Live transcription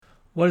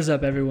What is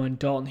up, everyone?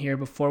 Dalton here.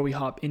 Before we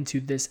hop into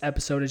this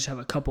episode, I just have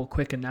a couple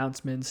quick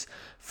announcements.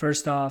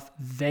 First off,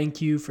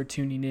 thank you for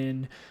tuning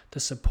in.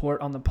 The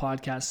support on the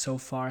podcast so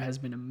far has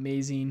been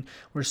amazing.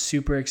 We're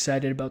super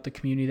excited about the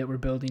community that we're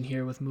building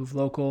here with Move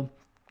Local.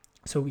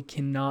 So we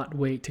cannot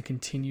wait to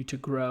continue to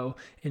grow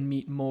and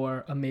meet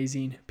more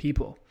amazing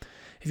people.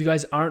 If you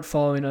guys aren't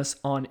following us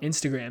on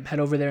Instagram, head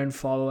over there and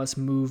follow us,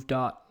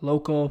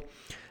 move.local,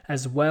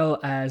 as well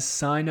as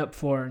sign up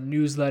for our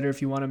newsletter if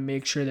you want to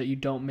make sure that you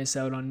don't miss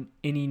out on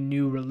any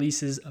new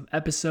releases of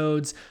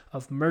episodes,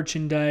 of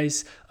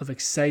merchandise, of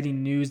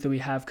exciting news that we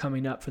have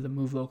coming up for the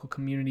Move Local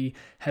community.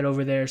 Head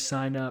over there,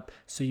 sign up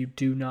so you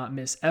do not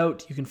miss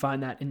out. You can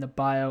find that in the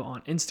bio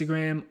on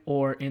Instagram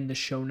or in the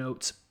show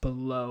notes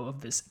below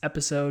of this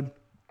episode.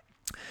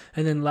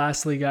 And then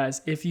lastly,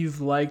 guys, if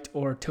you've liked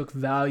or took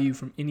value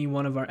from any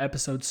one of our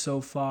episodes so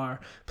far,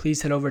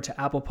 please head over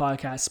to Apple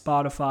Podcasts,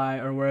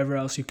 Spotify, or wherever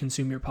else you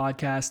consume your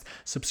podcast.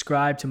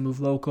 Subscribe to Move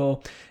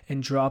Local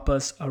and drop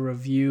us a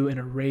review and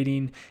a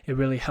rating. It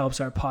really helps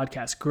our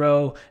podcast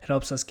grow. It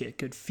helps us get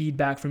good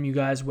feedback from you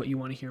guys, what you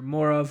want to hear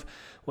more of,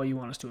 what you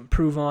want us to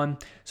improve on,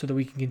 so that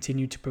we can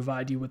continue to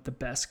provide you with the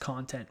best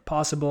content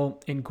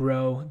possible and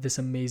grow this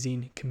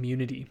amazing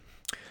community.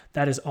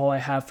 That is all I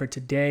have for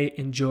today.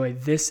 Enjoy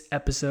this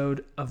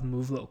episode of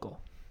Move Local.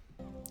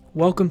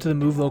 Welcome to the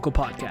Move Local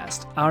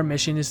podcast. Our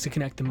mission is to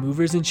connect the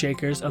movers and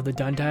shakers of the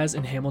Dundas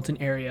and Hamilton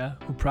area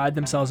who pride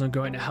themselves on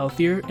growing a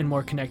healthier and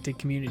more connected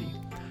community.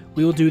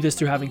 We will do this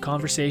through having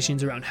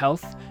conversations around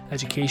health,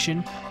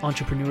 education,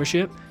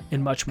 entrepreneurship,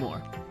 and much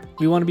more.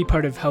 We want to be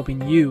part of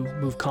helping you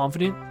move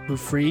confident, move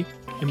free,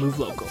 and move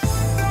local.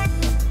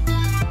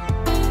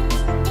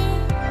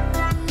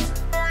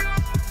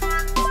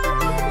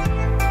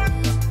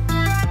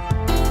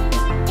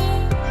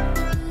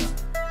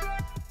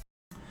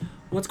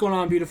 What's going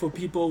on, beautiful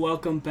people?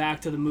 Welcome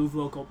back to the Move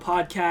Local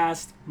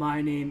podcast.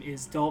 My name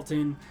is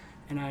Dalton,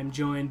 and I'm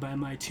joined by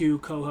my two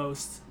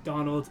co-hosts,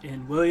 Donald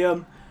and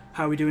William.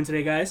 How are we doing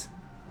today, guys?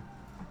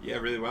 Yeah,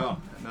 really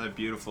well. Another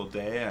beautiful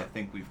day. I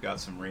think we've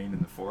got some rain in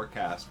the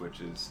forecast, which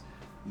is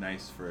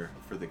nice for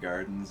the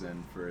gardens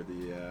and for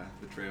the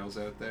trails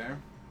out there.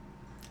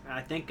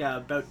 I think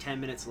about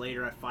 10 minutes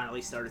later, I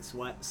finally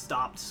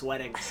stopped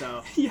sweating.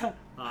 So Yeah.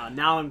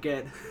 now I'm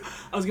good.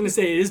 I was going to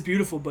say it is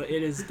beautiful, but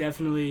it is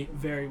definitely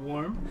very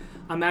warm.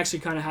 I'm actually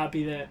kind of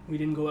happy that we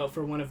didn't go out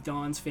for one of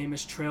Don's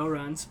famous trail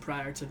runs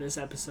prior to this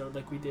episode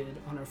like we did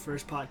on our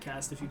first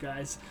podcast, if you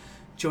guys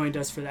joined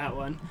us for that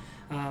one.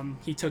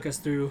 He took us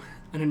through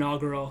an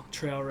inaugural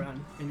trail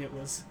run, and it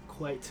was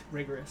quite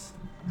rigorous.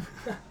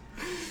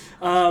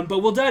 But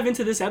we'll dive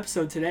into this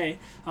episode today.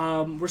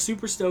 We're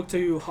super stoked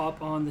to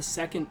hop on the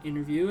second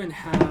interview and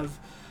have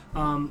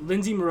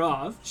Lindsay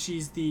Marov.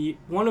 She's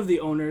one of the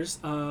owners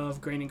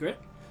of Grain and Grit,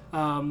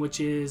 which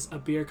is a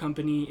beer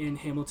company in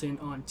Hamilton,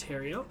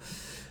 Ontario.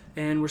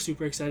 And we're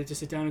super excited to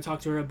sit down and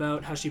talk to her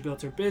about how she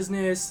built her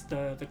business,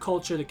 the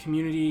culture, the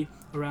community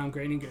around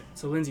Grain and Grit.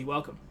 So Lindsay,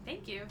 welcome.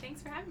 Thank you.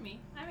 Thanks for having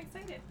me. I'm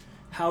excited.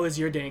 How is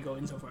your day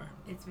going so far?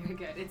 It's very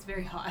good. It's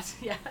very hot,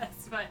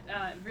 yes, but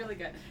really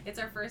good. It's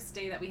our first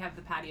day that we have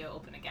the patio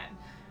open again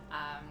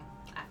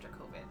after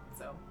COVID,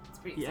 so it's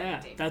pretty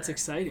exciting day. Yeah, that's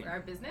exciting. For our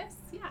business,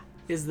 yeah.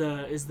 Is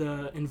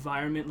the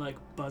environment like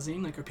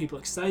buzzing? Like, are people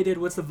excited?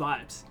 What's the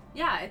vibes?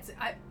 Yeah,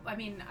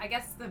 I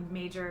guess the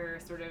major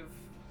sort of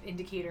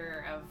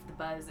indicator of the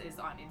buzz is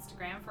on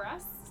Instagram for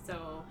us.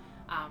 So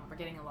we're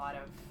getting a lot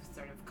of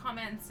sort of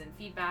comments and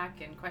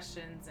feedback and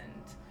questions and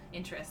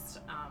interest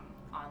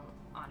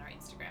on our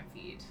Instagram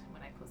feed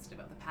when I posted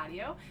about the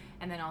patio.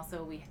 And then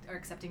also we are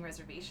accepting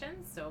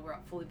reservations, so we're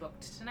fully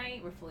booked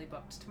tonight, we're fully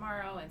booked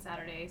tomorrow and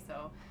Saturday,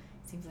 so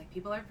it seems like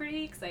people are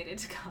pretty excited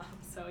to come.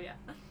 So yeah,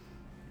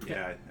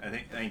 I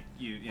think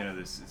you know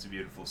this. It's a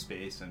beautiful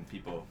space, and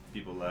people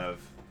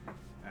love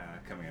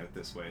coming out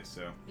this way.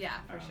 So yeah,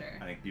 for sure.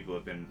 I think people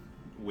have been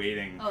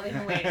waiting. Oh, they've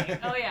been waiting.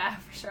 Oh yeah,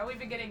 for sure. We've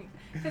been getting,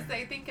 because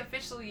I think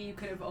officially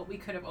we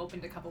could have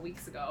opened a couple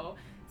weeks ago,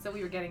 so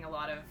we were getting a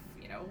lot of,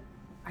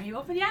 are you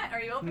open yet?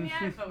 Are you open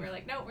yet? But we're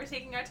like, no, we're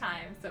taking our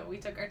time. So we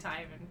took our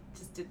time and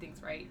just did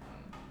things right.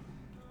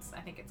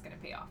 I think it's going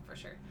to pay off for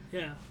sure.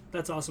 Yeah,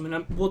 that's awesome.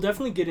 And we'll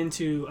definitely get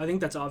into, I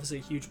think that's obviously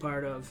a huge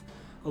part of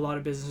a lot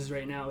of businesses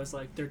right now is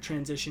like their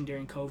transition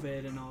during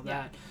COVID and all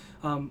that.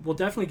 We'll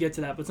definitely get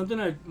to that. But something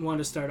I wanted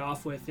to start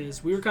off with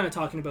is we were kind of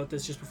talking about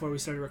this just before we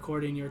started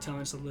recording. You were telling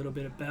us a little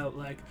bit about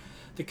like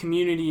the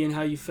community and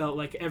how you felt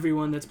like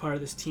everyone that's part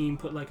of this team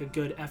put like a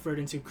good effort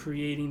into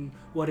creating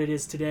what it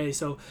is today.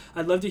 So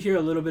I'd love to hear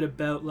a little bit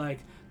about like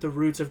the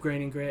roots of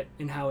Grain and Grit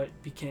and how it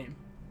became.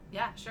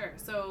 Yeah, sure.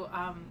 So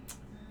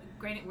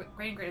Grain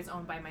and Grit is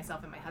owned by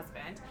myself and my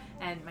husband,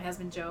 and my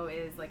husband Joe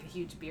is like a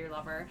huge beer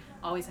lover,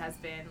 always has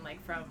been,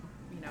 like from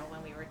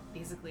when we were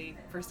basically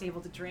first able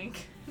to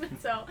drink.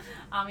 So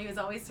he was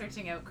always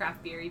searching out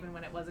craft beer even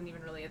when it wasn't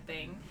even really a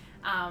thing.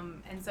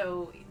 And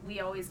so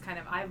we always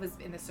I was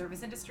in the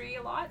service industry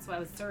a lot, so I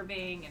was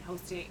serving and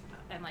hosting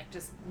and like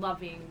just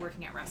loving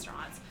working at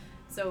restaurants.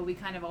 So we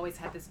kind of always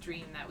had this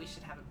dream that we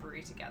should have a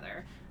brewery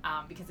together,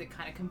 because it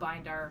kind of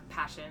combined our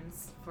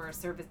passions for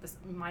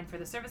mine for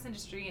the service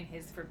industry and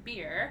his for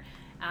beer.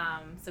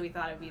 So we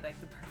thought it would be like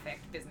the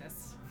perfect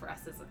business for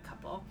us as a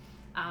couple.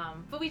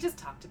 But we just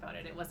talked about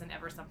it. It wasn't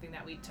ever something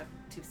that we took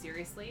too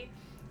seriously.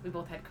 We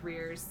both had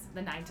careers,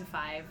 the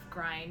 9-to-5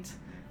 grind.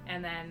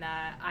 And then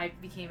I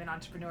became an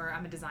entrepreneur.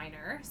 I'm a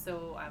designer,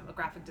 so I'm a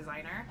graphic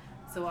designer.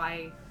 So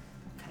I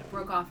kind of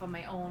broke off on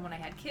my own when I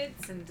had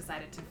kids and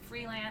decided to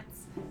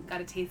freelance.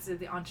 Got a taste of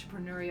the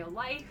entrepreneurial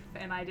life,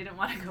 and I didn't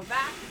want to go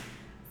back.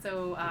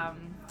 So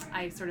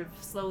I sort of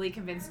slowly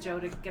convinced Joe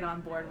to get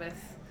on board with,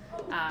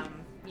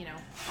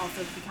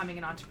 also becoming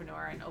an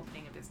entrepreneur and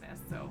opening a business.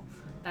 So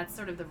that's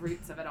sort of the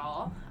roots of it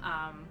all.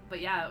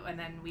 But yeah, and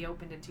then we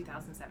opened in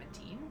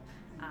 2017.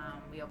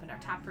 We opened our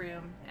tap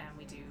room, and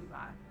we do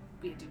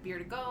beer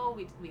to go.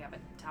 We have a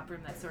tap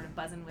room that's sort of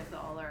buzzing with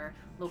all our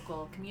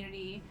local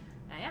community.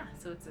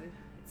 So it's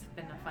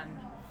been a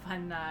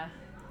fun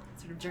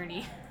sort of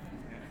journey.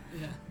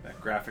 Yeah. That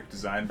graphic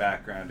design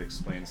background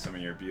explains some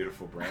of your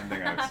beautiful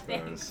branding, I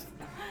suppose.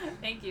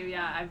 Thank you.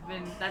 Yeah,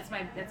 that's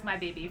my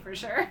baby for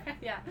sure.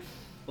 Yeah.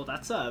 Well,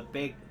 that's a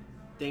big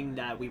thing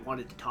that we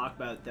wanted to talk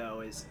about,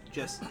 though, is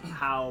just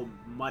how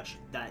much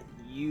that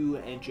you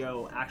and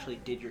Joe actually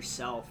did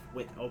yourself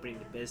with opening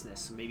the business.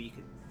 So maybe you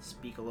could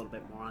speak a little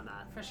bit more on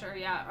that. For sure,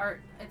 yeah.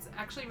 It's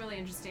actually really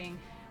interesting.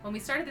 When we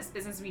started this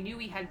business, we knew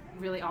we had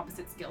really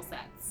opposite skill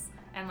sets,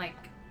 and like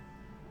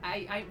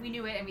we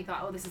knew it, and we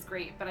thought, oh, this is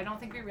great, but I don't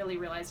think we really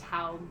realized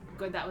how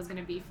good that was going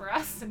to be for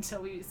us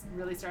until we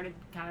really started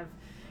kind of,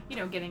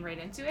 getting right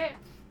into it.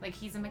 Like,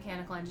 he's a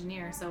mechanical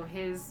engineer, so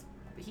he's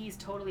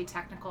totally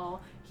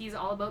technical. He's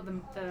all about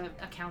the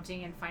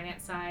accounting and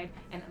finance side,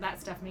 and that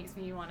stuff makes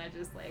me want to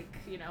just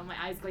my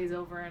eyes glaze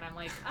over, and I'm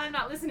like, I'm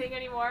not listening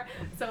anymore.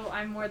 So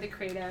I'm more the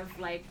creative,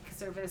 like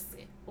service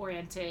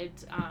oriented,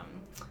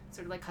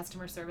 sort of like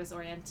customer service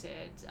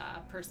oriented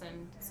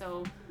person.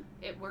 So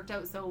it worked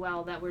out so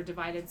well that we're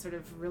divided sort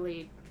of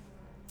really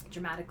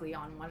dramatically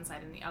on one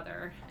side and the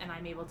other, and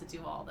I'm able to do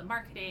all the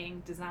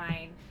marketing,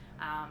 design,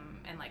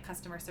 and like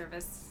customer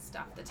service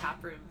stuff, the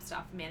tap room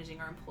stuff,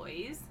 managing our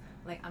employees.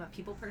 Like, I'm a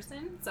people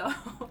person, so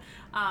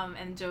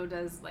and Joe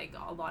does like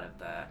a lot of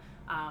the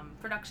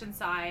production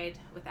side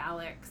with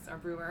Alex, our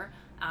brewer,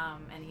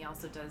 and he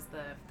also does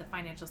the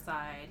financial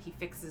side. He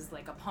fixes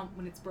like a pump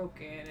when it's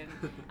broken,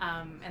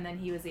 and then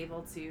he was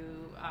able to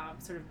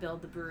sort of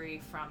build the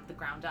brewery from the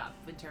ground up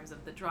in terms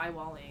of the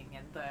drywalling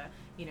and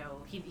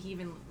he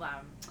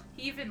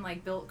even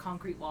like built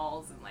concrete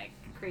walls and like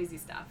crazy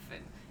stuff,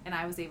 and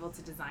I was able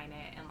to design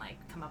it and like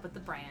come up with the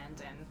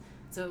brand. And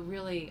so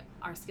really,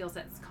 our skill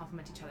sets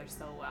complement each other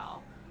so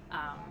well.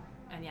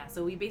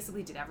 So we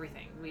basically did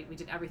everything. We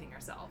did everything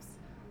ourselves.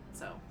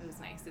 So it was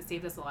nice. It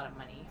saved us a lot of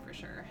money for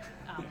sure.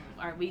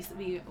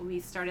 We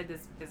started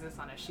this business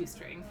on a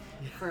shoestring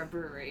for a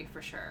brewery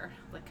for sure,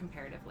 like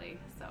comparatively.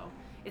 So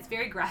it's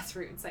very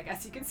grassroots, I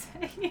guess you could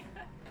say.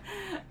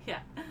 Yeah.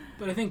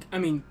 But I think,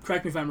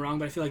 correct me if I'm wrong,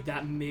 but I feel like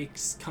that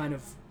makes kind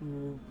of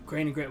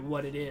Grain and Grit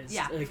what it is.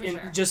 Yeah, like, for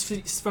sure.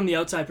 Just from the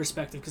outside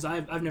perspective, because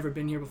I've never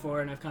been here before,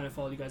 and I've kind of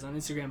followed you guys on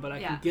Instagram, but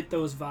I can get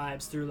those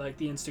vibes through like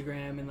the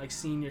Instagram and like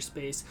seeing your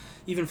space,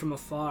 even from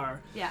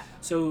afar. Yeah.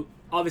 So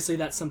obviously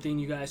that's something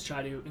you guys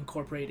try to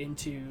incorporate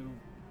into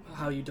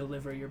how you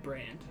deliver your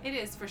brand. It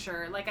is, for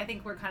sure. Like, I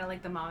think we're kind of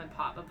like the mom and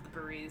pop of the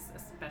breweries,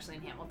 especially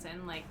in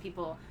Hamilton. Like,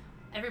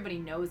 everybody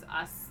knows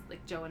us,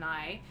 like Joe and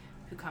I,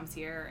 who comes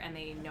here, and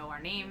they know our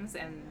names,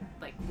 and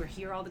like we're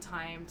here all the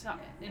time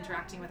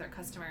interacting with our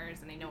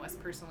customers, and they know us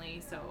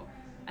personally. So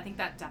I think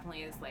that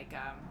definitely is like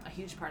a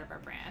huge part of our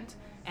brand,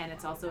 and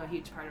it's also a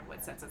huge part of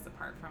what sets us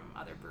apart from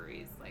other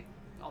breweries like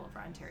all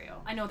over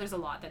Ontario. I know there's a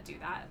lot that do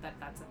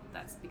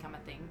that's become a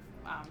thing.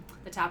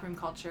 The taproom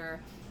culture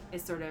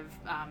is sort of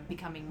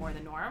becoming more the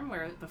norm,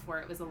 where before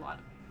it was a lot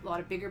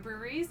of bigger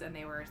breweries, and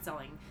they were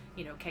selling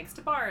kegs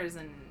to bars,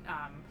 and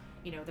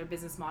their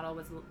business model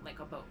was like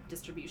about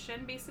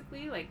distribution,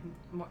 basically. Like,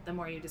 the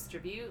more you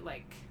distribute,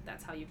 like,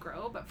 that's how you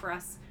grow. But for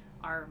us,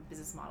 our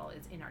business model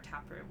is in our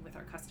tap room with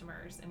our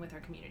customers and with our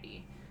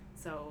community.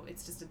 So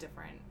it's just a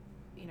different,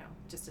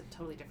 just a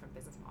totally different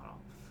business model.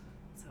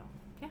 So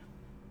yeah.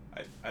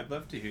 I'd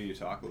love to hear you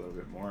talk a little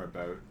bit more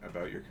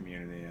about your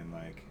community, and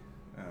like,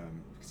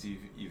 because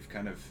you've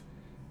kind of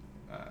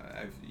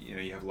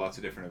you have lots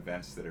of different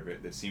events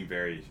that seem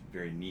very,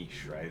 very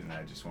niche, right? And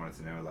I just wanted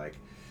to know, like,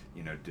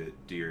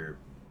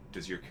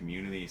 does your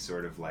community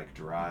sort of like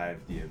drive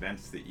the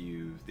events that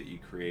you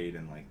create,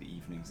 and like the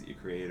evenings that you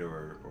create,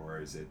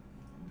 or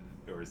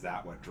is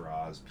that what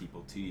draws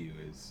people to you,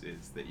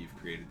 is that you've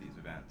created these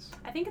events?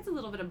 I think it's a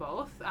little bit of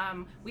both.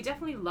 We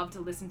definitely love to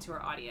listen to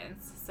our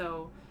audience.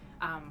 So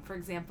for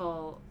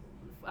example,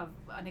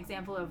 an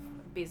example of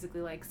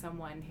basically like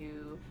someone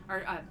who,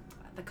 or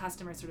the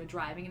customer sort of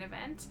driving an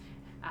event.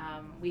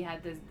 We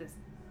had this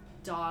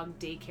dog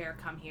daycare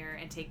come here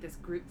and take this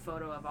group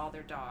photo of all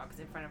their dogs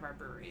in front of our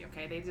brewery.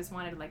 Okay, they just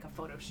wanted like a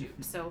photo shoot.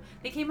 So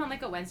they came on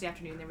like a Wednesday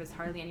afternoon. There was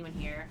hardly anyone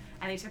here,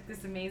 and they took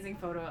this amazing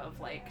photo of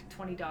like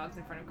 20 dogs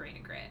in front of Grain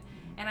and Grit.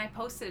 And I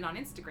posted it on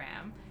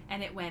Instagram,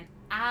 and it went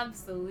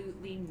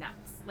absolutely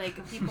nuts.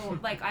 Like people,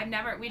 like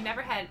we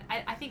never had.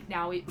 I think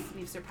now we've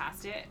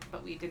surpassed it,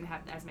 but we didn't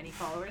have as many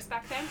followers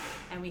back then,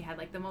 and we had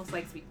like the most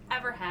likes we've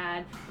ever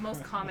had, the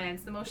most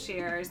comments, the most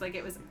shares. Like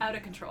it was out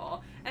of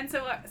control. And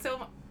so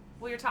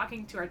we were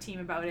talking to our team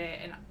about it,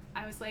 and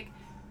I was like,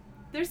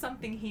 "There's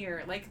something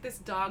here. Like this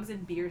dogs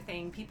and beer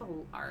thing.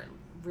 People are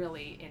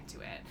really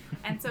into it."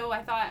 And so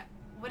I thought,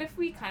 what if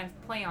we kind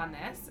of play on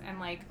this and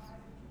like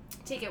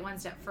take it one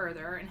step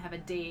further and have a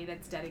day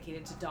that's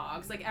dedicated to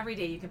dogs. Like every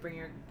day you can bring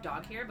your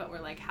dog here, but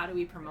we're like, how do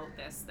we promote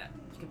this that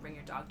you can bring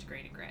your dog to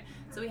Grain and Grit?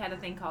 So we had a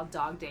thing called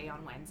Dog Day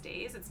on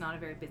Wednesdays. It's not a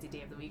very busy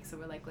day of the week, so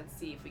we're like, let's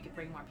see if we could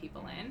bring more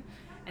people in.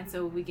 And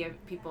so we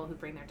give people who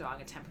bring their dog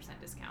a 10%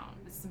 discount.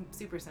 It's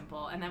super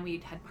simple. And then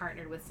we had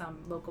partnered with some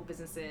local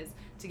businesses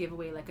to give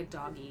away like a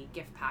doggy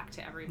gift pack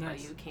to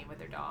everybody who came with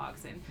their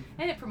dogs.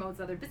 And it promotes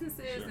other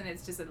businesses, and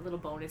it's just a little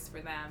bonus for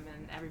them,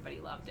 and everybody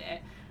loved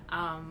it.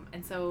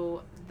 And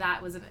so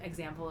that was an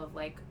example of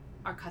like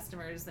our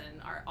customers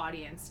and our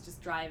audience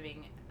just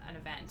driving an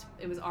event.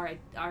 It was our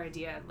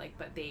idea, like,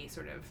 but they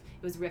sort of,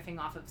 it was riffing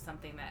off of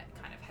something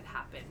that kind of had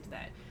happened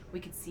that we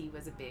could see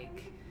was a big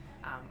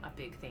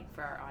thing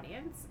for our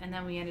audience. And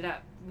then we ended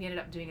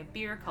up doing a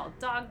beer called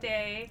Dog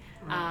Day.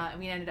 And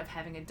we ended up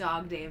having a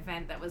Dog Day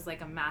event that was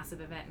like a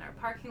massive event in our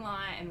parking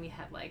lot, and we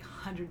had like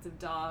hundreds of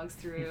dogs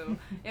through.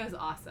 It was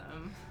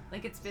awesome.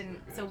 Like it's been,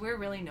 so we're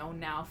really known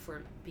now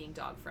for being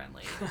dog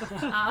friendly.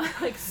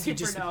 Like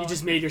super known. You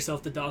just made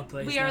yourself the dog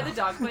place. We are the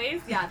dog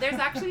place. Yeah, there's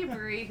actually a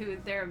brewery who,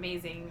 they're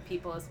amazing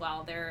people as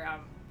well. They're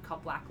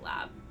called Black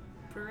Lab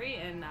Brewery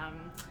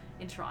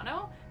in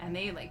Toronto, and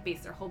they like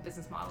base their whole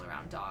business model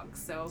around dogs.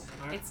 So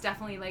it's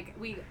definitely like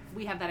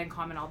we have that in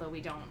common, although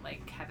we don't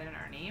like have it in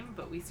our name,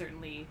 but we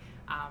certainly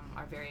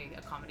are very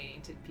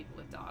accommodating to people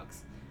with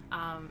dogs.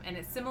 And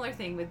it's a similar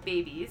thing with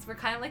babies. We're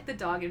kind of like the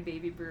dog and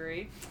baby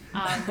brewery.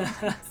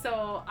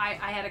 So I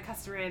had a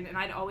customer in, and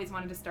I'd always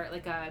wanted to start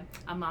like a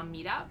mom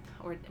meetup,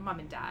 or mom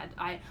and dad.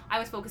 I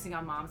was focusing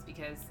on moms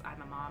because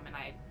I'm a mom and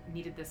I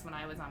needed this when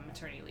I was on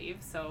maternity leave.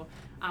 So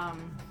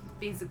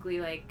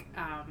basically like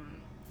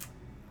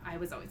I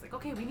was always like,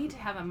 okay, we need to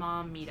have a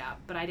mom meetup,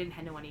 but I didn't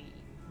know any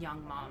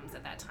young moms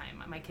at that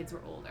time. My kids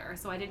were older,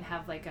 so I didn't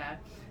have like a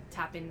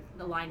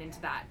line into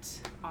that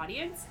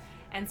audience.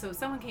 And so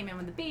someone came in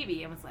with a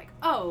baby and was like,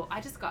 oh,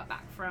 I just got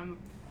back from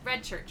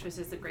Red Church, which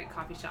is a great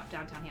coffee shop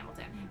downtown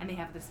Hamilton, and they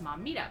have this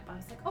mom meetup. I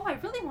was like, oh, I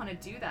really want to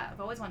do that.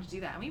 I've always wanted to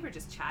do that. And we were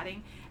just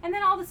chatting, and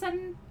then all of a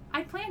sudden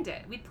I planned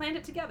it. We planned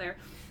it together.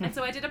 And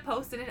so I did a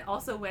post, and it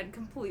also went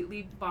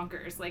completely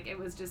bonkers. Like it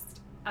was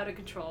just out of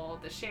control.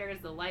 The shares,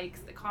 the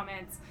likes, the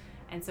comments.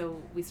 And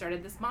so we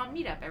started this mom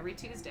meetup every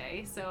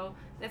Tuesday. So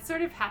that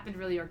sort of happened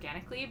really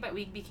organically, but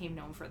we became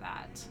known for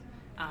that.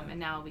 And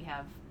now we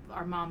have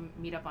our mom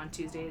meetup on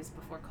Tuesdays.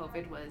 Before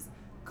COVID was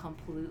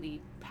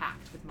completely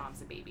packed with moms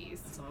and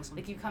babies. That's awesome.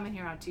 Like you come in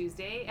here on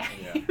Tuesday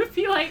and you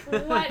feel like,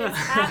 what is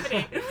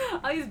happening?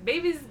 All these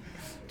babies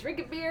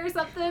drinking beer or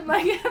something.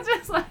 Like it's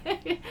just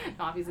like, no,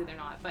 obviously they're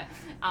not, but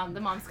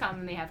the moms come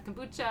and they have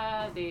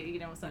kombucha. They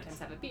sometimes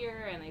have a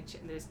beer, and they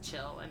just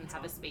chill and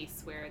have a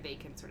space where they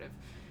can sort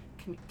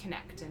of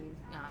connect and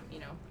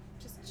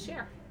just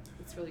share.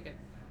 It's really good.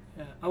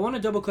 Yeah, I want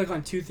to double click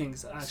on two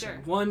things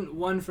actually. Sure.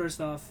 One first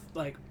off,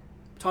 like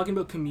talking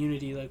about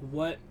community, like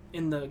what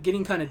in the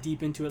getting kind of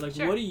deep into it, like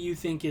what do you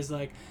think is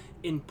like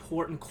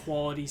important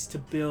qualities to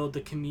build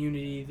the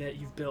community that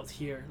you've built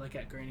here, like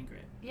at Grain and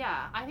Grit?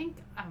 Yeah, I think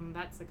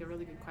that's like a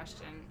really good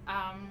question.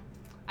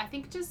 I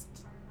think just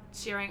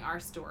sharing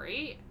our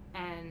story,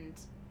 and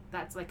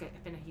that's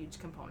like been a huge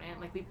component.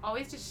 Like we've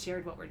always just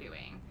shared what we're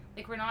doing.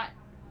 Like we're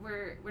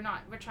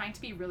trying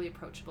to be really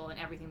approachable in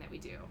everything that we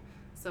do.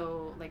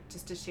 So like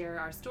just to share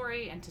our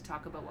story and to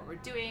talk about what we're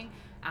doing,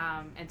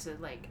 and to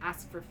like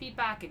ask for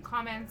feedback and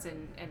comments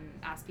and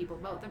ask people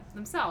about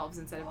themselves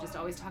instead of just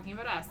always talking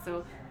about us.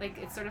 So like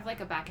it's sort of like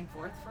a back and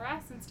forth for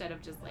us instead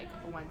of just like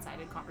a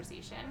one-sided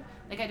conversation.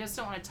 Like I just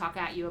don't want to talk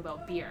at you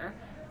about beer.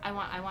 I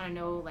want to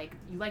know, like,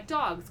 you like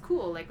dogs,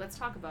 cool, like let's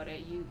talk about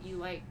it. You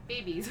like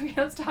babies,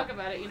 let's talk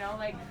about it,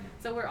 like.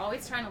 So we're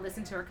always trying to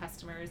listen to our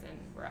customers, and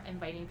we're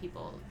inviting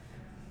people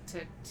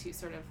to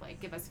sort of like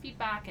give us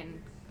feedback,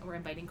 and we're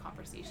inviting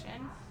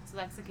conversation. So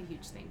that's like a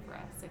huge thing for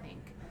us.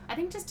 I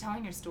think just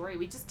telling your story.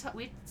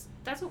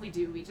 That's what we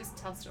do. We just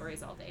tell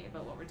stories all day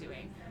about what we're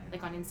doing.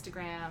 Like on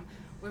Instagram,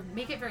 we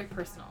make it very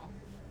personal.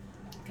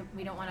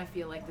 We don't want to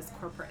feel like this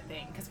corporate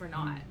thing, because we're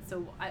not.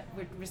 So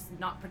we're just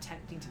not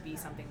pretending to be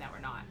something that we're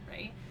not,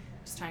 right?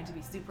 Just trying to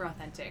be super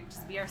authentic,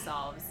 just be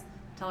ourselves,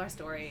 tell our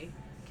story,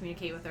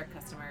 communicate with our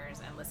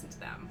customers, and listen to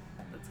them.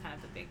 That's kind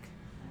of the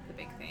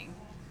big thing.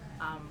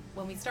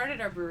 When we started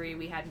our brewery,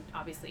 we had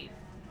obviously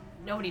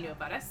nobody knew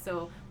about us,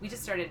 so we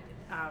just started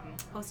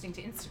posting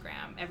to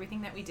Instagram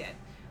everything that we did.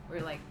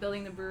 We're like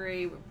building the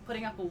brewery, we're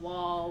putting up a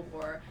wall,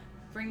 we're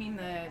bringing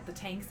the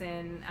tanks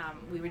in.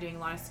 We were doing a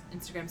lot of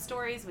Instagram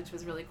stories, which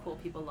was really cool.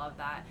 People loved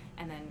that.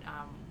 And then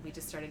we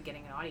just started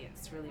getting an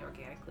audience really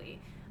organically.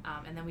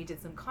 And then we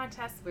did some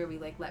contests where we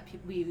like let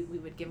people, we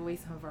would give away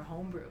some of our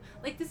home brew.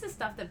 Like this is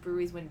stuff that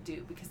breweries wouldn't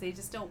do because they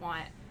just don't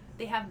want,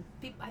 they have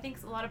people, I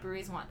think a lot of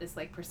breweries want this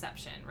like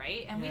perception,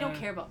 right? And we don't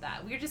care about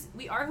that.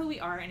 We are who we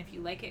are, and if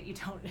you like it, you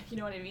don't, you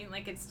know what I mean?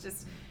 Like it's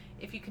just,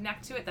 if you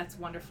connect to it, that's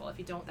wonderful. If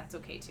you don't, that's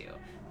okay too.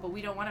 But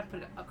we don't want to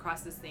put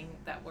across this thing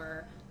that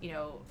we're, you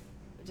know,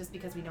 just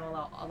because we know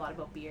a lot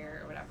about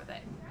beer or whatever,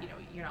 that, you know,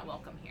 you're not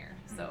welcome here.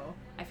 So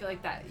I feel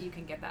like that you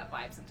can get that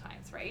vibe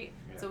sometimes, right?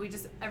 Yeah. So we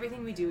just,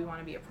 everything we do, we want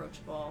to be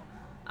approachable.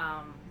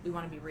 We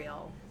want to be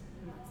real.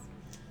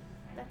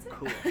 That's it.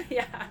 Cool.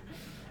 Yeah.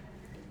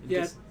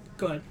 Yeah.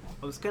 Go ahead.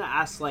 I was gonna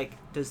ask, like,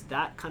 does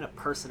that kind of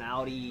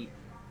personality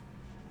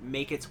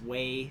make its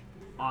way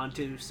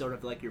onto sort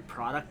of like your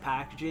product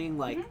packaging,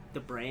 like the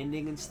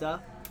branding and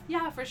stuff?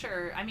 Yeah, for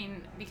sure. I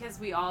mean, because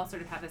we all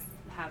sort of have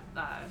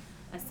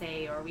a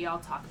say, or we all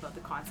talk about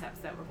the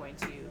concepts that we're going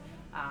to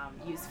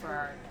use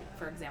for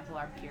example,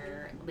 our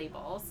beer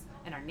labels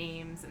and our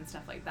names and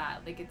stuff like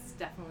that. Like it's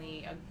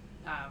definitely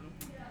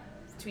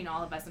between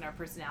all of us and our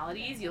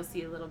personalities, you'll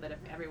see a little bit of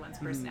everyone's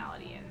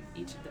personality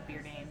in each of the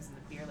beer names and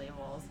the beer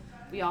labels.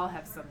 We all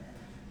have some,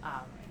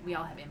 we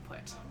all have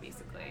input,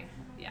 basically.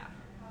 Yeah.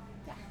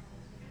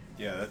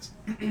 Yeah, that's.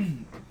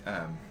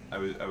 I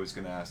was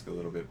going to ask a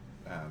little bit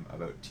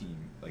about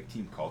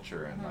team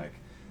culture and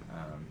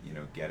you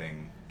know,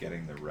 getting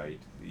the right,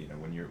 you know,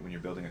 when you're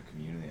building a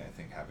community, I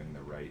think having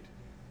the right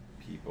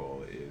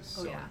people is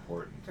so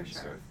important. For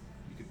sure. So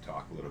if you could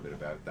talk a little bit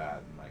about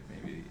that, and like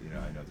maybe, you know,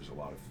 I know there's a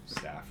lot of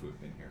staff who have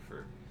been here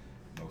for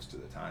most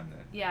of the time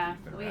that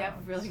you've been we around,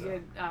 have really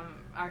good.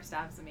 Our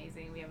staff's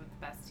amazing. We have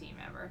the best team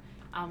ever.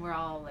 We're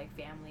all like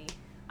family.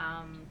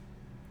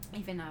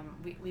 Even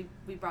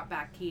we brought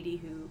back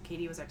Katie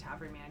was our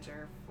tavern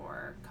manager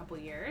for a couple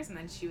years, and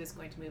then she was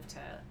going to move to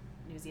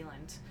New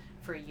Zealand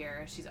for a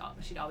year.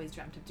 She'd always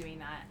dreamt of doing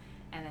that,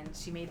 and then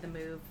she made the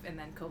move, and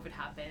then COVID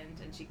happened,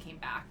 and she came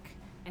back,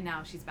 and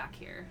now she's back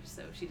here.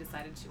 So she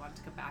decided she wanted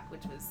to come back,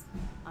 which was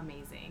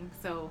amazing.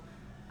 So,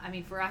 I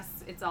mean, for us,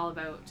 it's all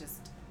about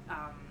just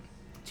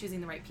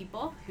choosing the right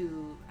people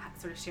who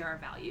sort of share our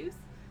values,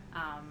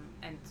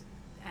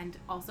 and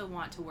also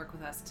want to work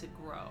with us to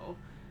grow.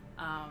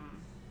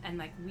 And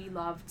like we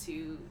love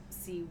to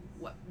see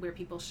where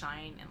people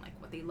shine and like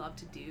what they love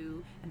to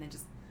do, and then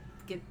just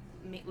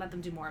let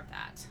them do more of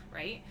that,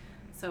 right?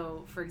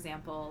 So for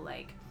example,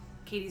 like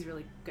Katie's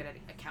really good at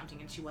accounting,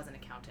 and she was an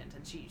accountant,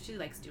 and she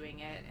likes doing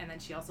it, and then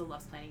she also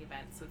loves planning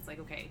events. So it's like,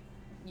 okay,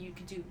 you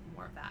could do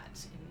more of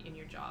that in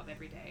your job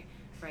every day,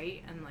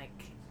 right? And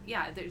like,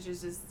 yeah, there's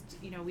just,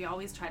 you know, we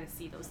always try to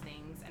see those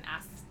things and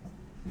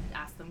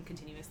ask them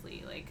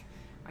continuously, like,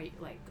 are you,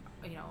 like,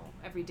 you know,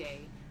 every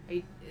day,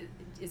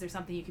 is there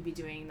something you could be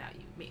doing that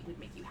would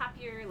make you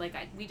happier? Like,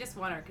 we just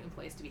want our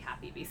employees to be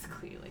happy,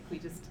 basically. Like, we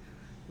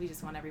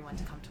just want everyone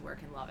to come to work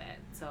and love it.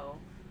 So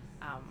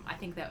I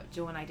think that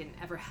Joe and I didn't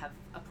ever have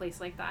a place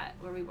like that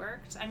where we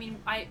worked. I mean,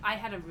 I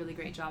had a really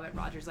great job at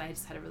Rogers. I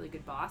just had a really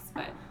good boss,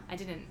 but I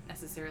didn't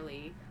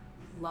necessarily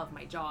love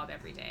my job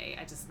every day.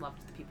 I just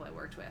loved the people I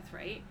worked with,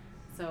 right?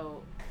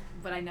 So,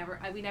 but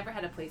we never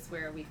had a place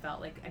where we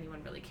felt like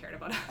anyone really cared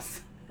about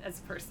us as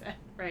a person,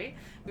 right?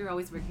 We were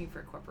always working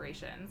for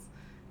corporations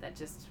that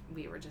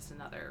we were just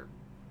another,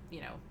 you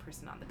know,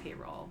 person on the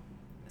payroll.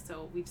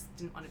 So we just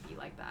didn't want to be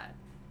like that.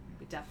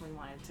 We definitely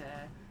wanted to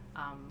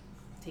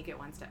take it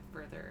one step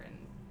further, and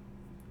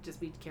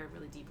just we cared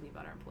really deeply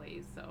about our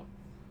employees. So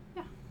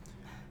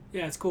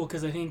yeah, it's cool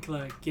because I think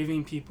like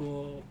giving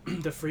people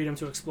the freedom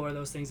to explore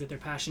those things that they're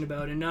passionate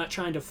about and not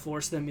trying to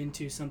force them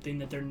into something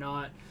that they're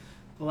not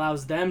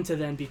allows them to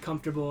then be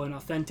comfortable and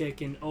authentic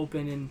and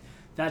open, and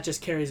that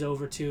just carries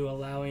over to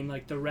allowing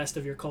like the rest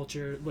of your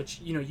culture, which,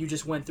 you know, you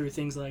just went through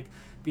things like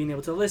being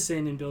able to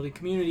listen and building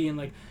community, and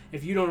like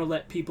if you don't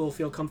let people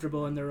feel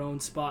comfortable in their own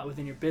spot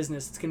within your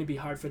business, it's going to be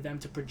hard for them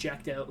to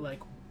project out like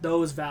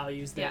those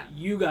values that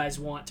you guys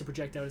want to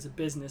project out as a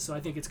business. So I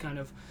think it's kind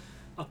of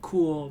a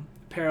cool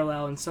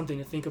parallel and something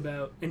to think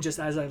about. And just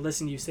as I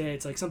listen to you say,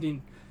 it's like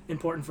something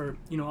important for,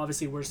 you know,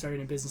 obviously we're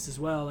starting a business as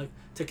well, like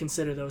to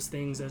consider those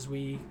things as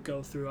we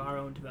go through our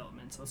own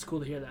development. So it's cool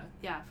to hear that.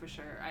 Yeah, for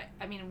sure.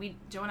 I mean,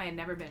 Joe and I had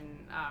never been,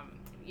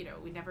 you know,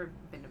 we'd never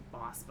been a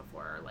boss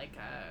before, like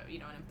you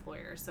know, an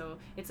employer. So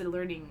it's a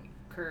learning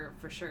curve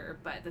for sure.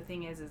 But the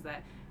thing is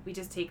that we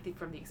just take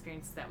from the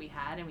experiences that we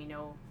had, and we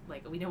know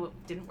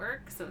what didn't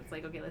work. So it's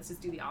like, okay, let's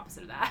just do the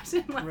opposite of that.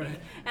 And, like, right.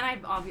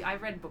 And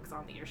I've read books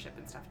on leadership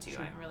and stuff too.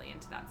 Sure. I'm really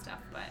into that stuff.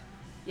 But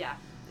yeah,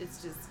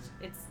 it's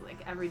like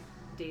every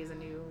day is a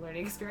new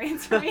learning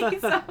experience for me.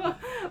 So,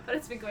 but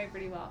it's been going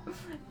pretty well.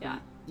 Yeah.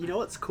 You know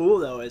what's cool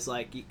though is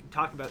like you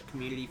talk about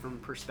community from a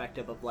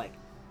perspective of like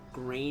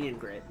grain and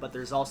grit, but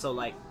there's also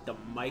like the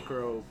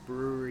micro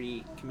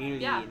brewery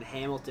community in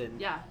Hamilton.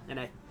 Yeah. And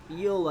I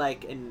feel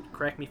like, and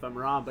correct me if I'm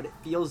wrong, but it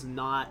feels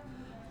not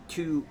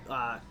too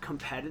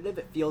competitive.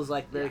 It feels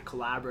like very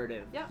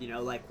collaborative. Yeah. You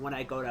know, like when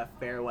I go to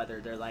Fairweather,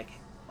 they're like,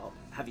 oh,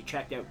 have you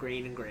checked out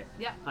Grain and Grit?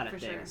 Yeah, kind of for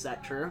thing. sure. Is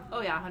that true?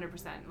 Oh yeah,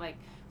 100%. Like,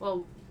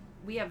 well,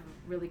 we have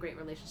really great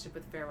relationship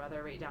with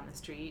Fairweather right down the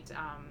street.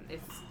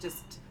 It's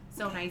just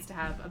so nice to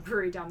have a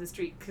brewery down the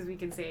street because we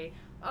can say,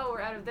 oh,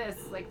 we're out of this.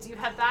 Like, do you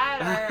have that?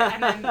 Or,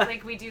 and then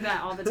like we do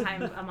that all the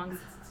time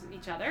amongst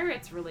each other.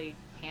 It's really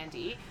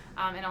handy.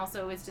 And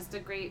also it's just a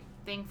great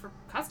thing for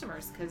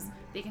customers because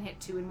they can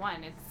hit 2 in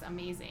 1. It's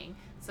amazing.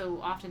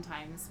 So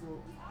oftentimes,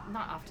 well,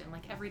 not often,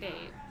 like every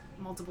day,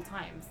 multiple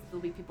times,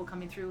 there'll be people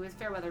coming through with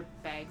Fairweather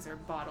bags or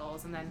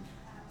bottles, and then,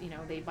 you know,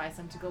 they buy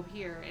some to go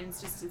here, and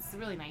it's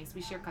really nice.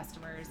 We share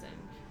customers, and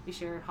we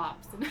share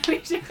hops, and we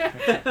share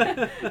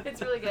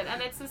it's really good.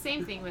 And it's the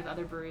same thing with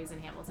other breweries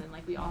in Hamilton.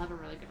 Like, we all have a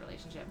really good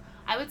relationship.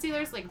 I would say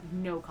there's like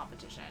no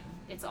competition.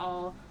 It's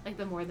all like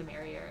the more the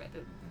merrier,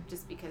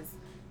 just because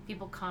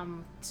people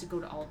come to go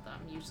to all of them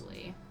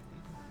usually,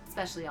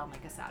 especially on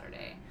like a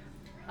Saturday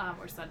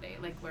or Sunday,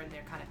 like when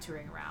they're kind of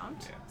touring around.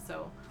 Yeah.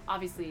 So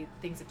obviously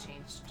things have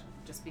changed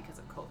just because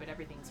of COVID.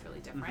 Everything's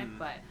really different,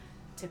 but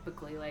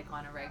typically like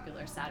on a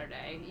regular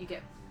Saturday you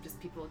get just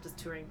people just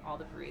touring all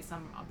the breweries.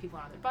 Some people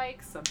are on their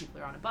bikes, some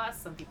people are on a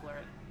bus, some people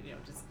are, you know,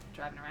 just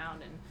driving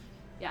around, and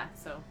yeah,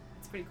 so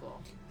it's pretty cool.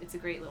 It's a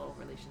great little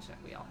relationship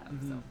we all have.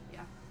 So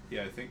yeah.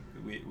 Yeah, I think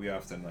we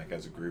often, like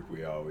as a group,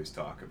 we always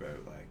talk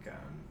about like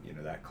you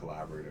know, that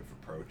collaborative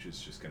approach is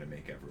just going to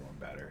make everyone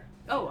better.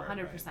 Oh, for it,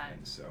 100%. right?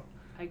 And so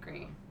I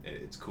agree.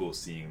 It's cool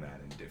seeing that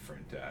in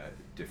different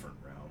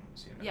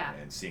realms, you know, Yeah.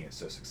 and seeing it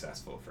so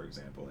successful, for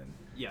example,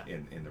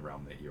 in the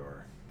realm that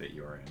you're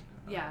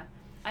in. Yeah.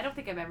 I don't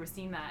think I've ever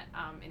seen that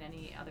in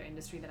any other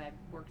industry that I've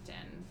worked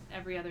in.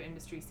 Every other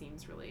industry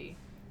seems really,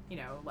 you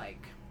know,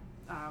 like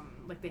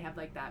they have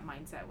like that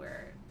mindset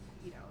where,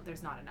 you know,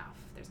 there's not enough,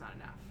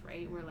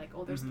 right? We're like,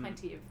 oh, there's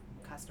plenty of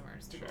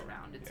customers to go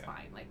around. It's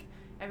fine. Like,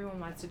 everyone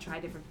wants to try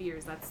different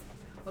beers. That's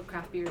what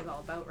craft beer is all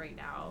about right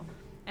now.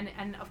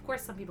 And of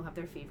course, some people have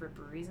their favorite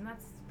breweries, and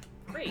that's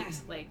great.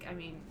 Like, I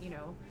mean, you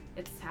know,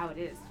 it's how it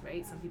is,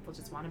 right? Some people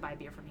just want to buy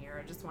beer from here,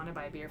 or just want to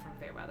buy beer from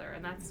Fairweather,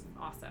 and that's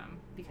awesome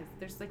because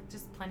there's like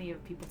just plenty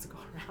of people to go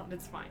around.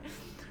 It's fine.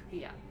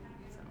 Yeah.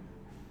 So,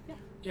 yeah.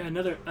 Yeah,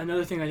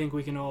 another thing I think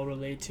we can all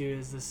relate to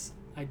is this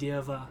idea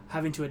of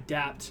having to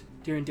adapt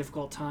during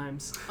difficult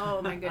times.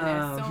 Oh my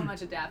goodness, so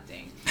much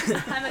adapting.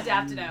 I'm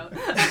adapted out.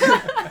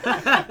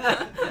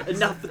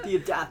 Enough with the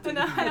adapting.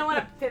 No, I don't want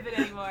to pivot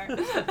anymore.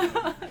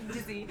 I'm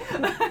dizzy.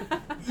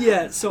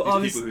 Yeah, so These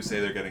obviously people who say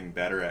they're getting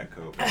better at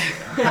coping.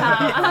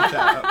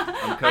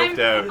 I'm coped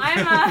out.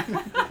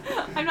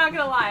 I'm not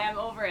gonna lie, I'm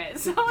over it.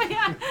 So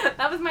yeah,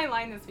 that was my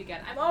line this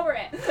weekend. I'm over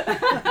it.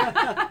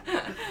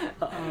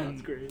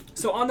 That's great.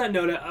 So on that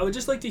note, I would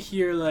just like to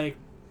hear like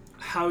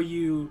how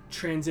you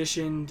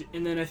transitioned,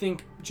 and then I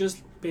think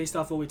just based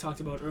off what we talked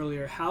about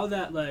earlier, how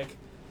that like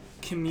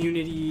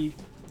community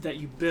that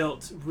you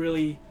built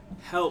really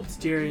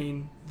helped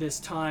during this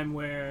time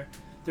where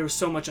there was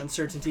so much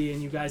uncertainty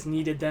and you guys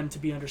needed them to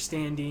be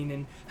understanding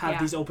and have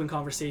these open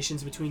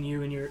conversations between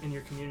you and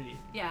your community.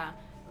 Yeah,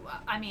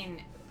 I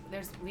mean,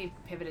 we've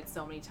pivoted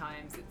so many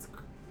times. It's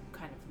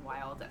kind of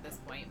wild at this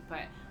point,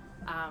 but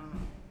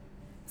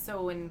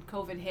so when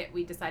COVID hit,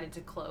 we decided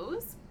to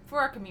close for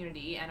our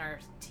community and our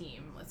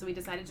team. So we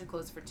decided to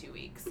close for 2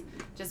 weeks.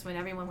 Just when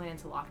everyone went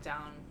into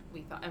lockdown,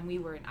 we thought, and we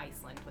were in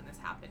Iceland when this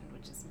happened,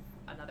 which is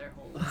another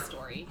whole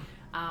story.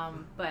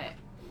 But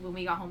when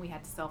we got home, we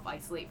had to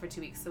self-isolate for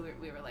 2 weeks. So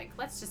we were like,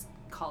 let's just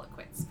call it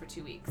quits for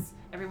 2 weeks.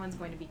 Everyone's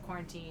going to be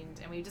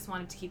quarantined, and we just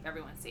wanted to keep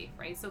everyone safe,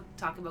 right? So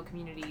talk about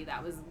community,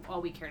 that was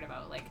all we cared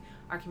about, like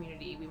our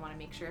community. We want to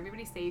make sure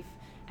everybody's safe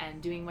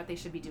and doing what they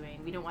should be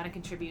doing. We don't want to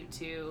contribute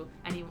to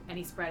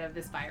any spread of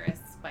this virus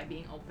by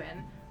being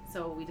open.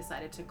 So we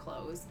decided to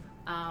close.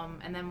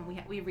 And then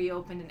we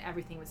reopened, and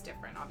everything was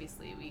different.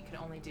 Obviously, we could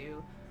only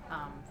do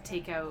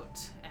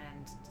takeout,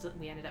 and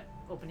we ended up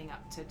opening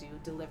up to do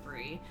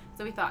delivery.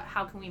 So we thought,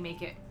 how can we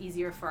make it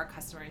easier for our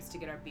customers to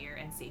get our beer,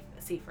 and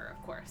safer,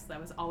 of course.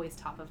 That was always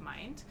top of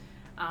mind.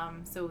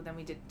 So then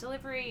we did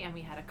delivery, and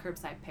we had a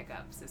curbside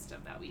pickup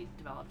system that we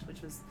developed,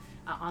 which was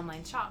an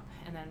online shop,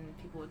 and then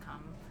people would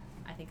come.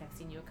 I think I've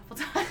seen you a couple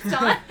times,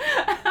 John.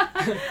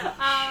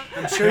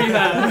 I'm sure you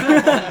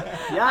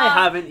have. Yeah, I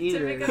haven't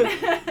either.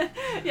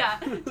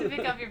 To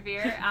pick up your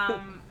beer.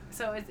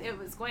 So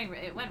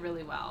it went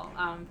really well.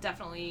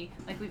 Definitely,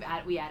 like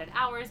we added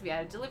hours, we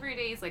added delivery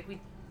days. Like we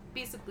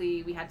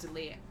had to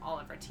lay all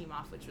of our team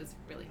off, which was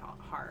really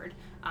hard.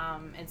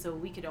 And so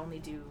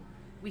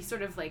we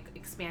sort of like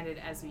expanded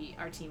as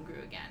our team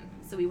grew again.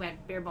 So we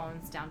went bare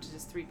bones down to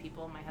just 3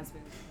 people, my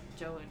husband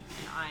Joe and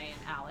I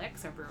and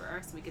Alex, our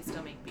brewer, so we could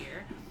still make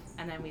beer.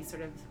 And then we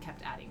sort of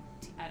kept adding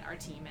at our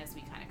team as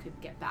we kind of could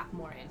get back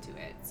more into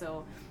it.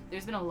 So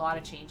there's been a lot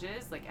of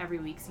changes. Like every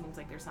week seems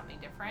like there's something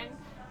different.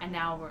 And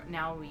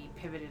now we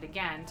pivoted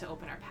again to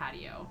open our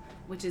patio,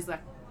 which is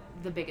like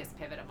the biggest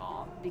pivot of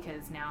all,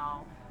 because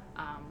now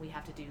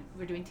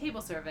we're doing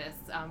table service.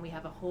 We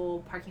have a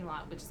whole parking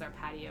lot, which is our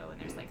patio, and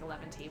there's like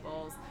 11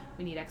 tables.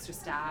 We need extra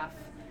staff.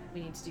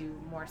 we need to do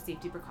more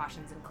safety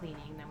precautions and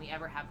cleaning than we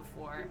ever have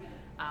before.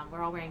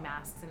 We're all wearing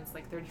masks, and it's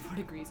like 34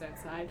 degrees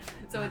outside.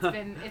 So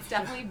it's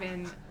definitely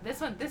been,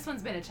 this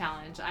one's been a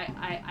challenge.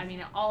 I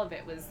mean, all of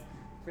it was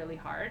really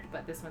hard,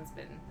 but this one's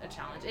been a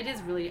challenge. It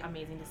is really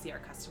amazing to see our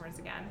customers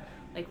again.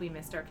 Like, we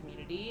missed our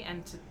community,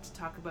 and to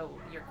talk about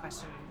your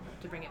question,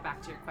 to bring it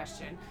back to your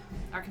question,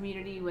 our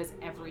community was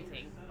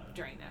everything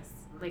during this.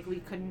 Like, we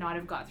could not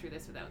have got through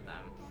this without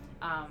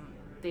them.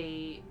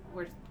 They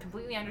were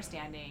completely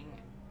understanding,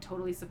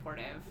 totally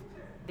supportive.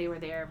 They were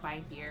there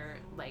buying beer,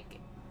 like,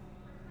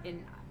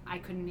 I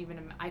could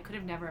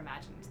have never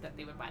imagined that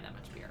they would buy that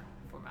much beer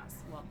from us,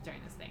 well,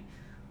 during this thing.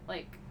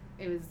 Like,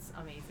 it was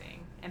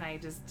amazing. And I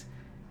just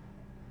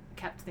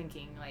kept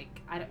thinking,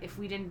 like, if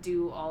we didn't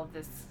do all of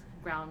this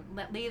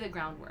lay the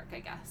groundwork, I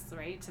guess,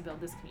 right, to build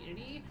this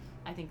community,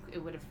 I think we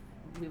would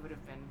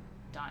have been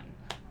done.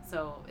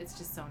 So it's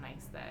just so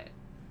nice that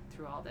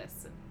through all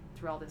this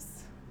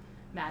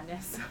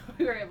madness,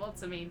 we were able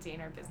to maintain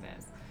our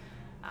business.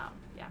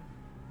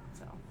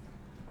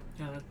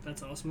 Yeah,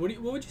 that's awesome. What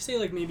would you say,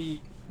 like,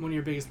 maybe one of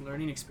your biggest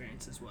learning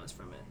experiences was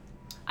from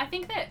it? I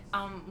think that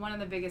one of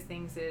the biggest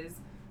things is,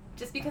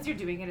 just because you're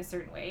doing it a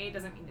certain way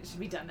doesn't mean it should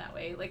be done that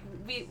way. Like,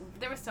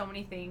 there were so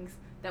many things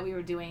that we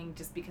were doing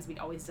just because we'd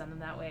always done them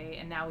that way,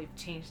 and now we've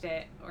changed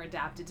it or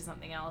adapted to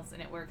something else,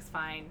 and it works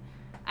fine.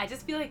 I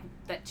just feel like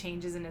that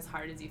change isn't as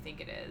hard as you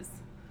think it is.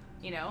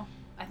 You know,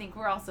 I think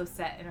we're also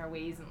set in our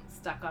ways and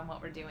stuck on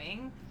what we're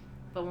doing.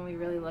 But when we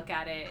really look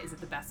at it, is it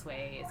the best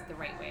way? Is it the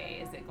right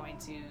way? Is it going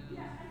to,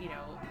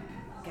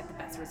 get the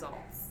best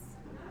results?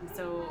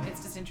 So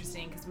it's just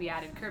interesting because we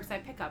added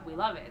curbside pickup. We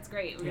love it. It's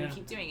great. We're going to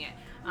keep doing it.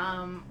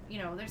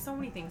 There's so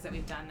many things that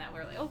we've done that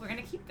we're like, oh, we're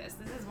going to keep this.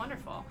 This is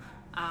wonderful.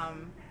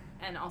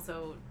 And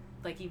also,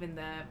 like, even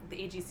the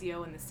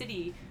AGCO in the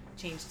city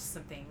changed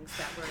some things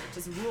that were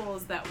just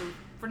rules that were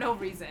for no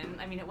reason.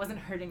 I mean, it wasn't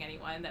hurting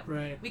anyone.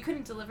 We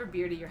couldn't deliver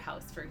beer to your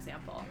house, for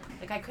example.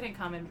 Like, I couldn't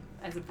come in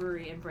as a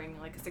brewery and bring,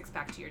 like, a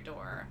 6-pack to your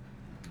door.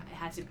 I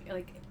had to,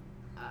 like,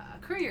 a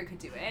courier could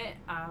do it,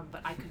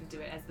 but I couldn't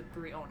do it as the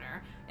brewery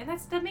owner, and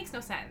that makes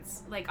no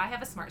sense. Like, I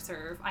have a smart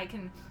serve. I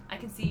can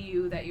see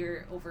you that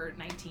you're over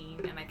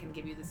 19, and I can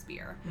give you this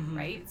beer,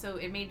 right? So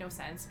it made no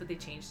sense, but they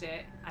changed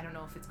it. I don't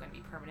know if it's going to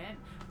be permanent,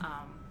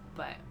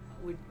 but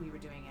we were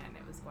doing it, and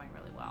it was going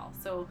really well.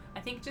 So I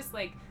think just,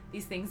 like,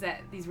 these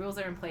rules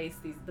are in place,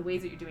 the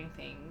ways that you're doing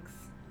things.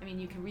 I mean,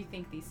 you can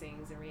rethink these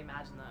things and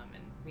reimagine them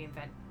and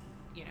reinvent,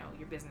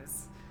 your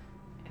business,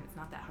 and it's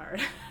not that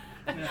hard.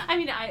 Yeah. I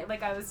mean,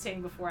 like I was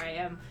saying before,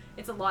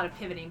 it's a lot of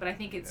pivoting, but I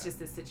think it's just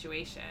this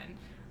situation.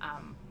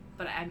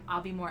 But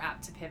I'll be more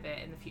apt to pivot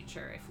in the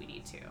future if we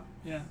need to.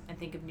 Yeah. And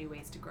think of new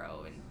ways to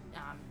grow and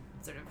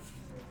sort of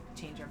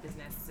change our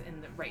business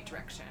in the right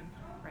direction,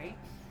 right?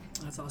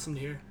 That's awesome to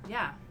hear.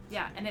 Yeah,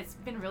 and it's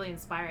been really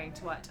inspiring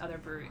to watch other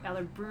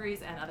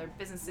breweries and other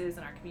businesses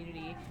in our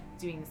community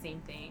doing the same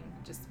thing,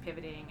 just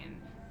pivoting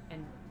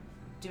and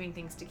doing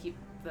things to keep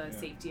the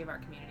safety of our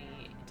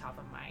community top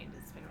of mind.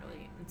 It's been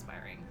really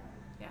inspiring.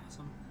 Yeah.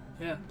 Awesome.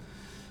 Yeah.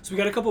 So we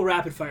got a couple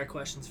rapid fire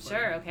questions for you.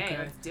 Sure, okay,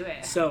 let's do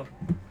it. So,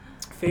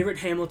 favorite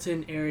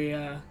Hamilton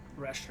area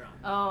restaurant?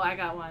 Oh, I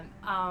got one.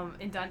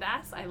 In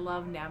Dundas, I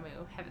love Namu.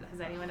 Has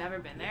anyone ever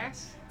been there?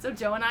 Yes. So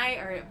Joe and I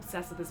are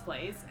obsessed with this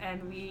place,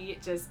 and we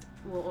just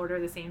will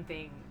order the same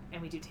thing,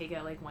 and we do take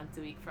it like once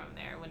a week from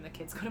there when the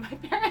kids go to my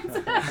parents.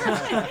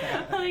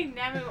 Like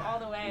Namu all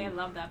the way. I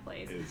love that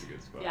place. It is a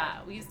good spot. Yeah,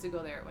 we used to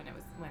go there when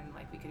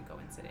like we could go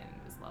and sit in.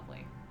 It was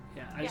lovely.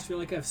 Yeah, I just feel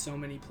like I have so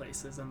many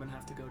places I'm gonna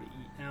have to go to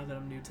eat now that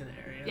I'm new to the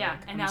area. Yeah, like,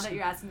 and now that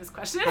you're asking this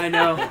question. I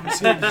know.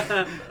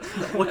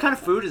 What kind of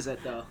food is it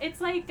though? It's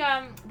like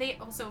they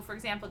also, for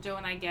example, Joe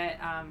and I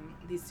get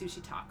these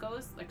sushi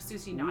tacos, like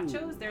sushi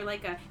nachos. They're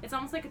like it's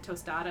almost like a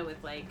tostada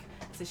with like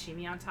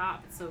sashimi on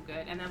top. It's so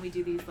good. And then we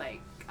do these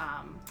like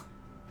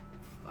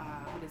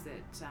what is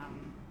it?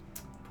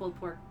 Pulled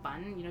pork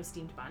bun,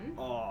 steamed bun.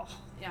 Oh.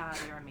 Yeah,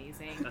 they're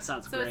amazing. That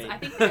sounds great. So I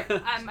think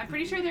I'm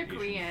pretty sure they're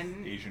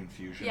Korean. Asian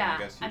fusion, yeah, I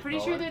guess I'm pretty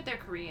sure that they're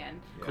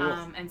Korean. Yeah.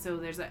 Cool. And so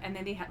and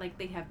then they have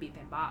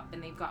bibimbap,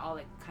 and they've got all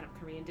like kind of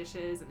Korean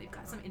dishes, and they've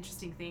got some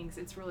interesting things.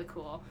 It's really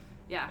cool.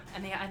 Yeah,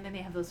 and then they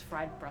have those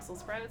fried Brussels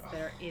sprouts that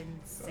are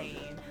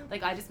insane.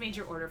 Like, I just made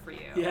your order for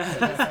you. Yeah. So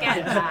just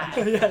get that.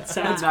 Yeah, it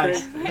sounds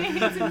nice.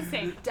 It's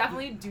insane.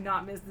 Definitely do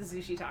not miss the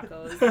sushi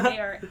tacos. They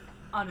are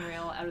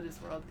unreal, out of this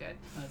world good.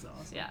 That's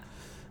awesome. Yeah.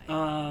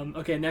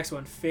 Okay, next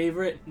one.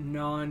 Favorite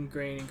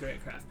non-grain and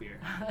grit craft beer?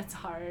 That's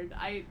hard.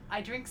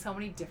 I drink so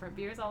many different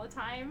beers all the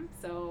time.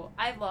 So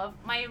I love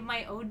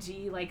my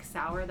OG like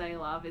sour that I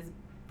love is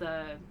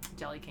the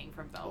Jelly King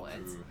from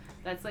Bellwoods.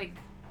 That's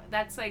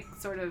like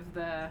sort of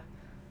the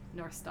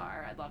North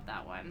Star. I love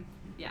that one.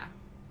 Yeah.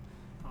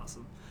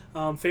 Awesome.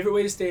 Favorite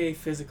way to stay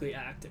physically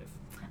active?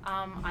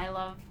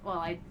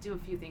 I do a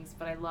few things,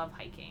 but I love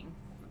hiking.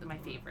 My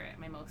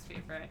most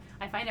favorite.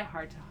 I find it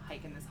hard to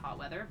hike in this hot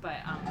weather, but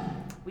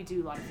we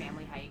do a lot of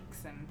family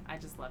hikes, and I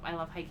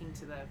love hiking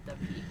to the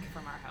peak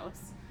from our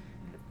house.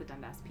 It's the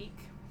Dundas Peak,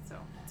 so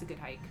it's a good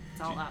hike.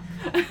 It's all up.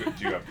 Do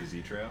you have the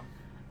Z Trail?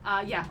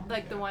 Yeah,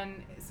 like the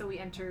one. So we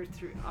enter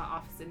through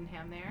off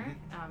Sydenham there,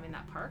 in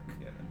that park.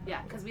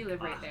 Yeah, because we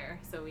live right there,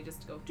 so we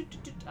just go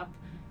up.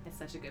 It's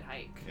such a good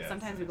hike. Yeah,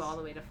 Sometimes we nice. go all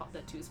the way to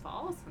the Twos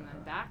Falls and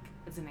then back.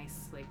 It's a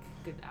nice, like,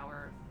 good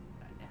hour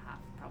and a half,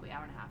 probably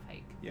hour and a half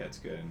hike. Yeah, it's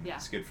good. Yeah.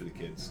 It's good for the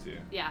kids too.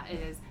 Yeah, it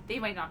is. They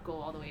might not go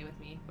all the way with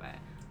me, but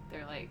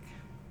they're like.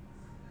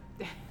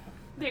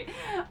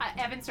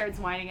 Evan starts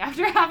whining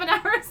after half an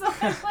hour, so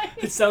I'm like.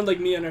 It sounded like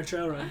me on our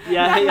trail run.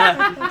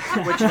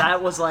 Yeah. Which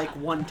that was like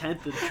 1/10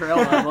 of the trail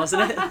run,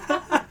 wasn't it?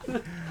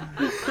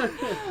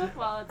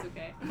 Well, it's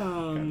okay. Kind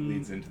of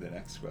leads into the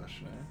next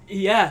question.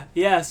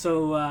 Yeah.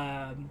 So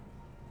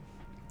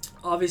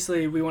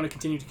obviously, we want to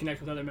continue to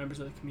connect with other members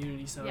of the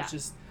community. So I was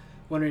just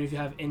wondering if you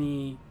have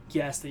any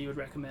guests that you would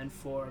recommend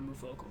for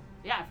Move Local.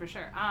 Yeah, for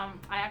sure. I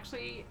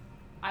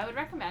would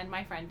recommend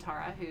my friend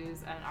Tara,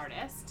 who's an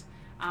artist.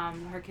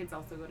 Her kids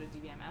also go to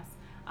DBMS,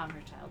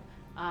 her child.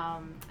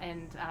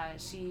 And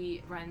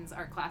she runs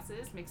art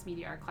classes, mixed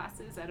media art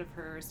classes out of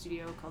her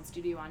studio called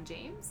Studio on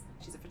James.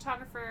 She's a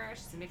photographer,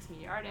 she's a mixed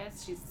media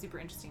artist, she's a super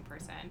interesting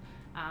person.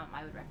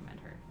 I would recommend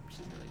her.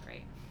 She's really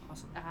great.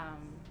 Awesome.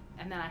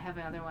 And then I have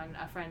another one,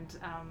 a friend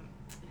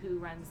who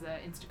runs the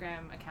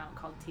Instagram account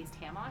called Taste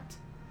Hamot.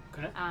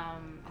 Okay.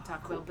 And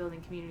talk about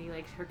building community.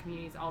 Like, her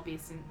community is all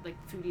based in, like,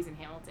 foodies in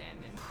Hamilton,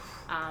 and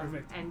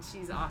Perfect. and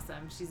she's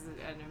awesome. She's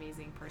an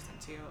amazing person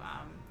too.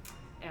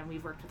 And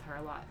we've worked with her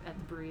a lot at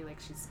the brewery.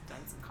 Like, she's done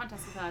some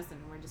contests with us, and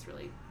we're just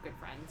really good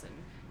friends. And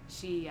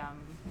she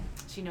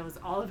knows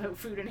all about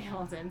food in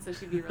Hamilton, so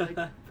she'd be a really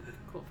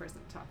cool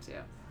person to talk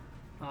to.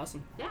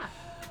 Awesome. Yeah.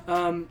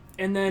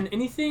 And then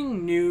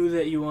anything new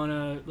that you want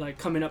to, like,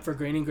 coming up for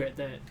Grain and Grit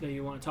that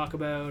you want to talk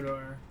about,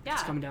 or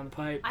it's coming down the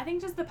pipe? I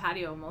think just the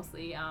patio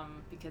mostly,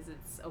 because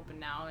it's open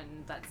now,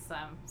 and that's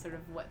sort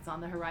of what's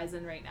on the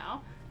horizon right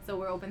now. So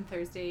we're open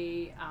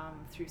Thursday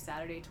through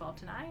Saturday 12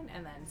 to 9,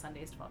 and then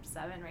Sundays 12 to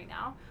 7 right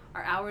now.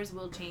 Our hours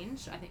will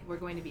change. I think we're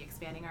going to be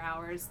expanding our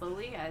hours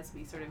slowly as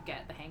we sort of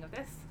get the hang of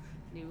this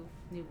new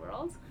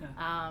world.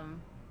 Yeah.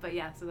 But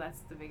yeah, so that's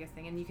the biggest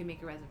thing, and you can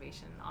make a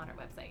reservation on our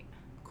website.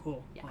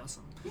 Cool. Yeah.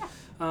 Awesome. Yeah.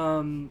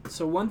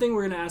 So one thing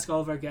we're going to ask all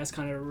of our guests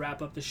kind of to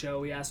wrap up the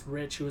show, we asked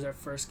Rich, who was our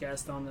first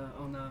guest on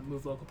the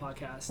Move Local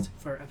podcast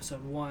for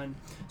episode 1.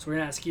 So we're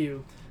going to ask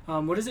you,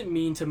 what does it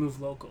mean to move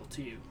local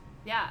to you?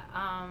 Yeah,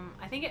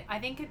 I think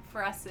it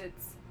for us,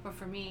 or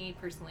for me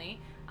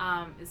personally,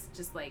 it's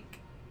just like,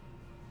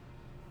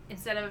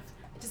 instead of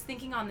just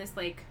thinking on this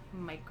like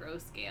micro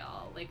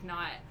scale, like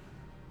not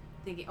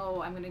thinking,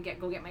 oh, I'm gonna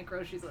go get my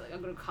groceries, like I'll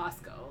go to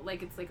Costco.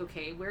 Like, it's like,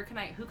 okay,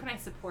 who can I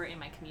support in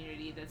my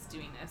community that's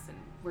doing this and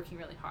working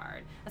really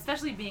hard,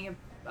 especially being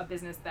a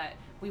business that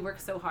we work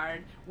so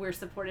hard. We're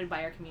supported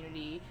by our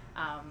community.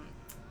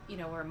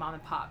 We're a mom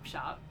and pop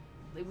shop.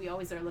 We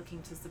always are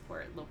looking to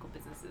support local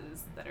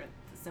businesses that are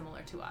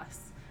similar to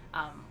us.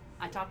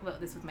 I talk about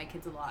this with my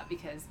kids a lot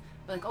because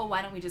they're like, oh,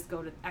 why don't we just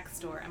go to X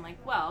store? I'm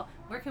like, well,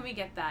 where can we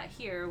get that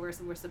here? We're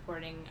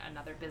supporting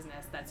another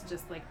business that's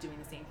just like doing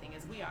the same thing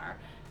as we are.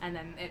 And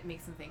then it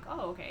makes them think,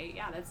 oh, okay,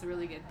 yeah, that's a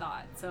really good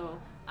thought. So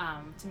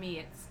to me,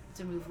 it's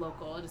to move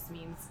local. It just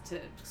means to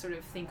sort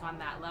of think on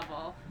that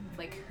level,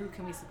 like, who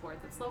can we support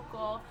that's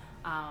local?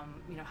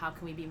 How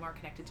can we be more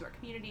connected to our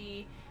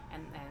community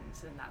and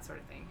that sort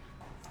of thing.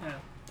 Yeah,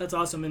 that's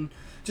awesome. And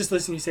just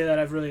listening to you say that,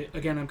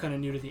 I'm kind of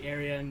new to the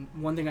area, and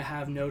one thing I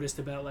have noticed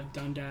about like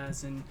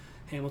Dundas and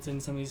Hamilton,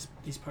 some of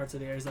these parts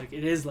of the area is like,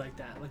 it is like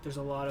that. Like, there's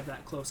a lot of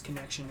that close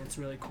connection. It's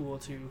really cool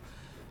to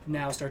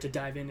now start to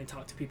dive in and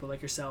talk to people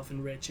like yourself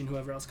and Rich and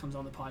whoever else comes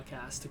on the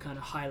podcast to kind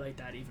of highlight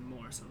that even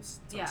more. So it's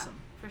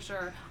awesome. For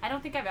sure. I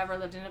don't think I've ever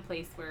lived in a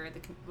place where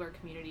where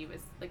community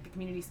was, like, the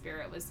community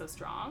spirit was so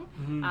strong.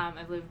 Mm-hmm.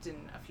 I've lived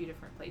in a few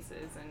different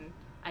places, and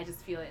I just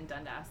feel it in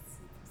Dundas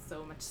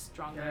so much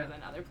stronger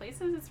than other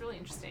places. It's really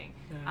interesting.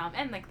 Yeah.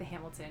 And like the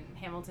Hamilton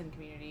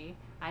community,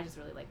 I just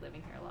really like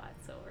living here a lot.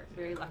 So we're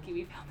very lucky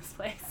we found this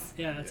place.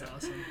 Yeah, that's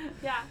awesome.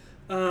 Yeah.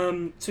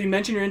 So you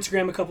mentioned your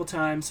Instagram a couple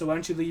times, so why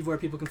don't you leave where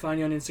people can find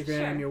you on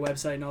Instagram, Sure. your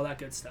website, and all that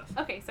good stuff.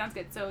 Okay, sounds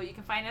good. So you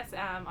can find us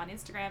on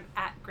Instagram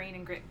at Grain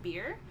and Grit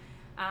Beer,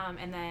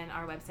 and then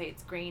our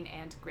website's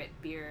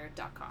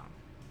grainandgritbeer.com.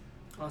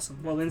 Awesome.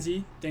 Well,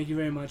 Lindsay, thank you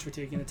very much for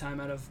taking the time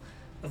out of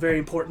a very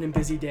important and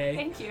busy day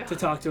Thank you. to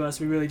talk to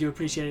us. We really do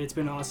appreciate it. It's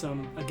been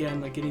awesome.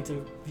 Again, like, getting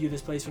to view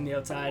this place from the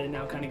outside and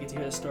now kind of get to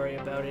hear the story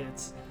about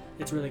it.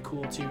 It's really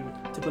cool to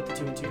put the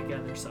two and two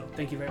together. So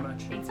thank you very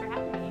much. Thanks for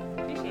having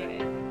me.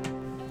 Appreciate it.